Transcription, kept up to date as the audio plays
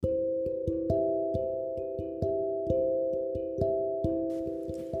2022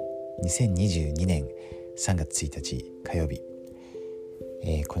年3月1日火曜日、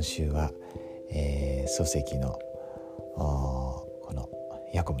今週は、創世記のこの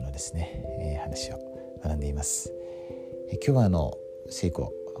ヤコブのですね、話を学んでいます。今日は聖句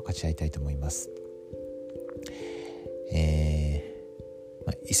を分かち合いたいと思います。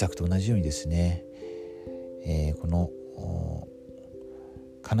イサクと同じようにですね、この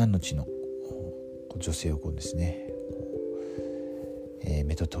カナンの地の女性をですね、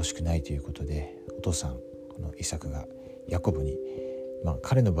めとってほしくないということで、お父さんこのイサクがヤコブに、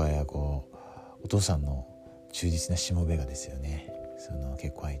彼の場合はお父さんの忠実なしもべがですよね、その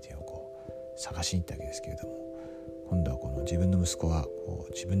結婚相手を探しに行ったわけですけれども、今度は自分の息子は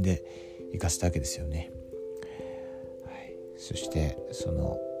自分で行かせたわけですよね。そしてそ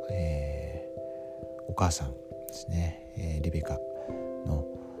の、お母さんですね、リベカの、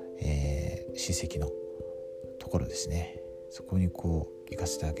親戚のところですね、そこに行か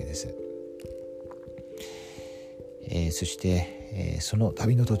せたわけです。そして、その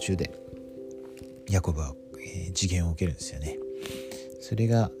旅の途中でヤコブは、示言を受けるんですよね。それ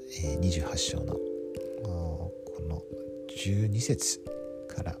が、28章のこの12節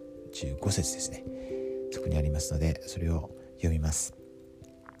から15節ですね。そこにありますので、それを読みます。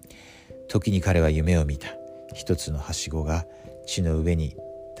時に彼は夢を見た。一つのはしごが地の上に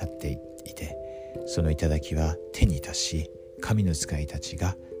立っていて、その頂は天に達し、神の使いたち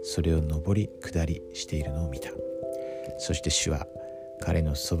がそれを上り下りしているのを見た。そして主は彼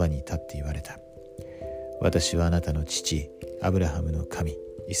のそばに立って言われた。私はあなたの父アブラハムの神、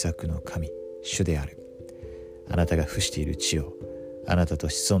イサクの神、主である。あなたが伏している地をあなたと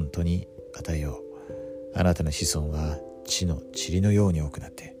子孫とに与えよう。あなたの子孫は地の塵のように多くな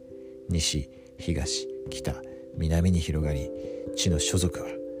って、西、東、北、南に広がり、地の諸族は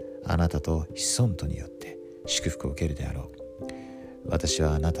あなたと子孫とによって祝福を受けるであろう。私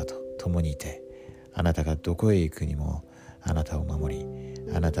はあなたと共にいて、あなたがどこへ行くにもあなたを守り、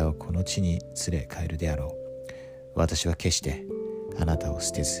あなたをこの地に連れ帰るであろう。私は決してあなたを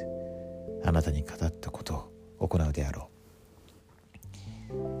捨てず、あなたに語ったことを行うであろう。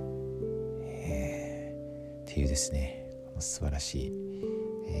っていうですね、素晴らしい、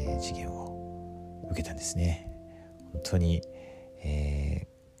示言を受けたんですね。本当に、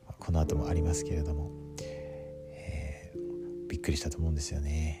この後もありますけれども、びっくりしたと思うんですよ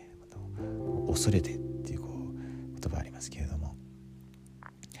ね。恐れてっていう言葉ありますけれども、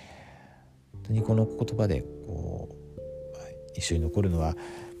本当にこの言葉で一緒に残るのは、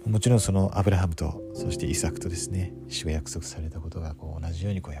もちろんそのアブラハムとそしてイサクとですね、主が約束されたことが同じ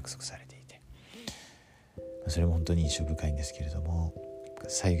ように約束されていて、それも本当に印象深いんですけれども、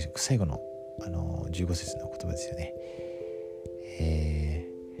最後の15節の言葉ですよね。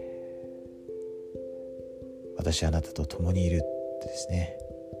私はあなたと共にいるってですね、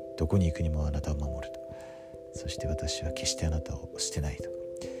どこに行くにもあなたを守ると。そして私は決してあなたを捨てないと。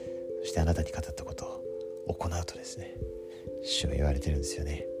そしてあなたに語ったことを行うとですね、主は言われてるんですよ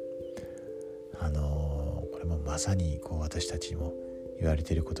ね。これもまさに私たちにも言われ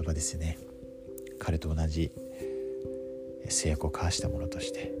ている言葉ですよね。彼と同じ制約を交わしたものと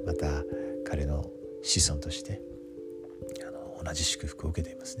して、また彼の子孫として同じ祝福を受け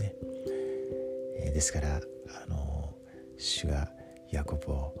ていますね。ですから主がヤコ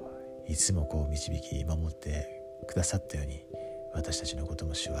ブをいつも導き守ってくださったように、私たちのこと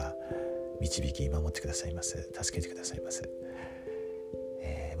も主は導き守ってくださいます。助けてくださいます。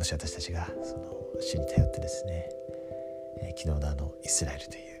もし私たちがその主に頼ってですね、昨日のイスラエル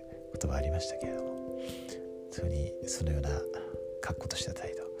という言葉ありましたけれども、そのような確固とした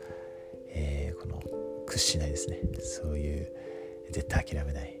態度、屈しないですね、そういう絶対諦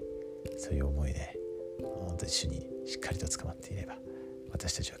めない、そういう思いで本当に主にしっかりと捕まっていれば、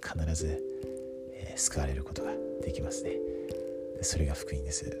私たちは必ず、救われることができますね。それが福音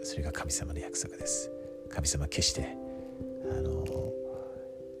です。それが神様の約束です。神様は決して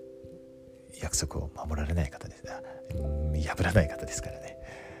約束を守られない方です。破らない方ですからね。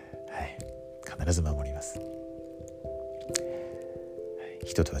必ず守ります。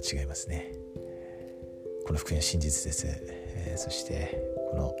人とは違いますね。この福音は真実です。そして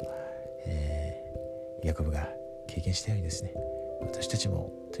この、ヤコブが経験したようにですね、私たちも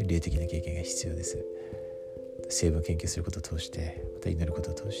本当に霊的な経験が必要です。成分研究することを通して、また祈るこ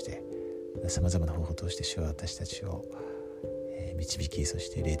とを通して、さまざまな方法を通して主は私たちを導き、そし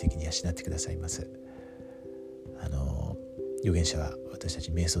て霊的に養ってくださいます。預言者は私た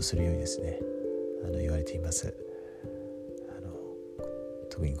ち瞑想するようにですね、言われています。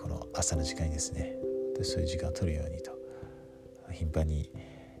特にこの朝の時間にですね、そういう時間を取るようにと頻繁に、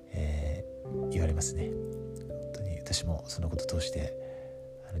言われますね。本当に私もそのことを通して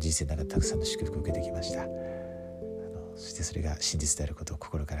人生の中でたくさんの祝福を受けてきました。そしてそれが真実であることを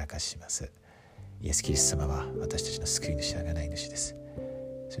心から証しします。イエス・キリスト様は私たちの救い主、贖い主です。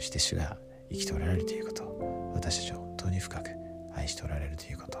そして主が生きておられるということ、私たちを本当に深く愛しておられると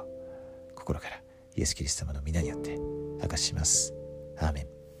いうこと、心からイエス・キリスト様の皆によって証しします。アーメ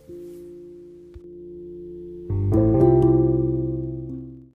ン。